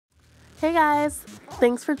Hey guys,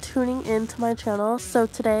 thanks for tuning in to my channel. So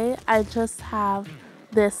today I just have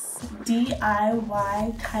this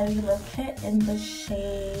DIY Kylie lip kit in the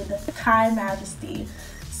shade KY Majesty.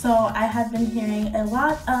 So I have been hearing a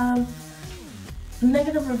lot of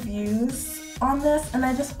negative reviews on this, and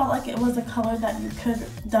I just felt like it was a color that you could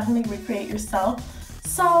definitely recreate yourself.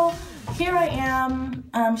 So here I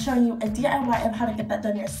am showing you a DIY of how to get that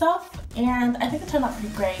done yourself, and I think it turned out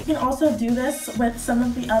pretty great. You can also do this with some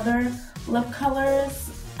of the other lip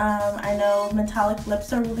colors. I know metallic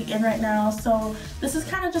lips are really in right now, so this is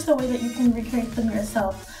kind of just a way that you can recreate them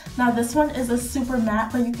yourself. Now this one is a super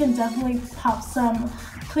matte, but you can definitely pop some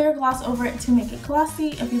clear gloss over it to make it glossy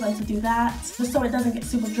if you'd like to do that. Just so it doesn't get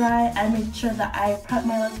super dry, I made sure that I prep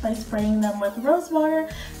my lips by spraying them with rose water,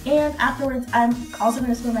 and afterwards I'm also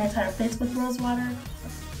going to spray my entire face with rose water.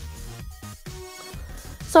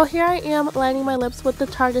 So here I am lining my lips with the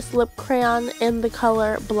Tartiest lip crayon in the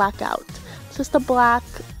color Blackout. Just a black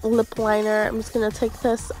lip liner. I'm just going to take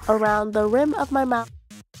this around the rim of my mouth.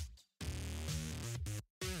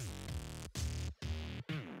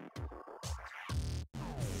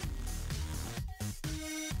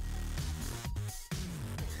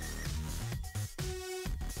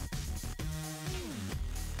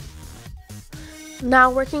 Now,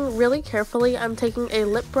 working really carefully, I'm taking a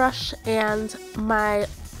lip brush and my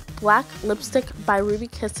black lipstick by Ruby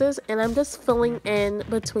Kisses, and I'm just filling in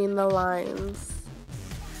between the lines.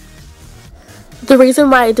 The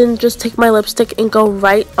reason why I didn't just take my lipstick and go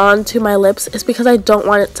right onto my lips is because I don't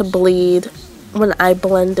want it to bleed when I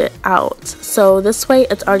blend it out. So this way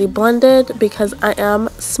it's already blended because I am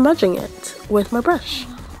smudging it with my brush.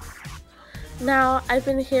 Now, I've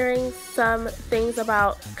been hearing some things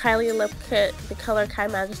about Kylie Lip Kit, the color KY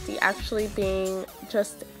Majesty, actually being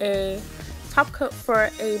just a top coat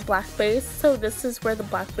for a black base, so this is where the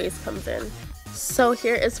black base comes in. So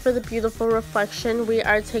here is for the beautiful reflection. We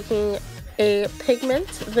are taking a pigment.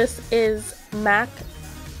 This is MAC,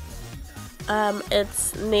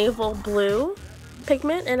 it's naval blue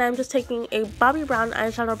pigment, and I'm just taking a Bobbi Brown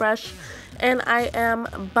eyeshadow brush, and I am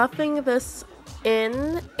buffing this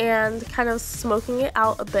in and kind of smoking it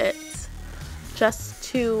out a bit just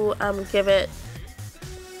to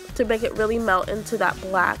make it really melt into that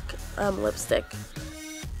black lipstick.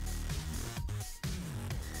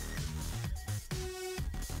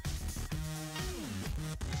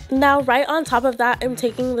 Now right on top of that, I'm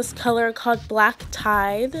taking this color called Black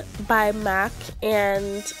Tide by MAC,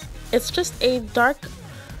 and it's just a dark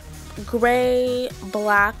gray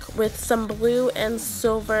black with some blue and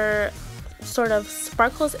silver sort of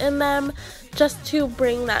sparkles in them, just to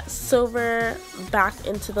bring that silver back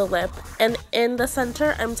into the lip. And in the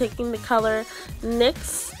center, I'm taking the color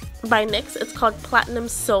NYX by NYX. It's called Platinum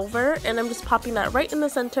Silver, and I'm just popping that right in the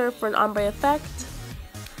center for an ombre effect.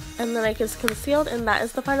 And then I just concealed, and that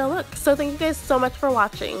is the final look. So thank you guys so much for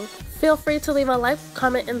watching. Feel free to leave a like,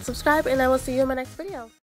 comment, and subscribe, and I will see you in my next video.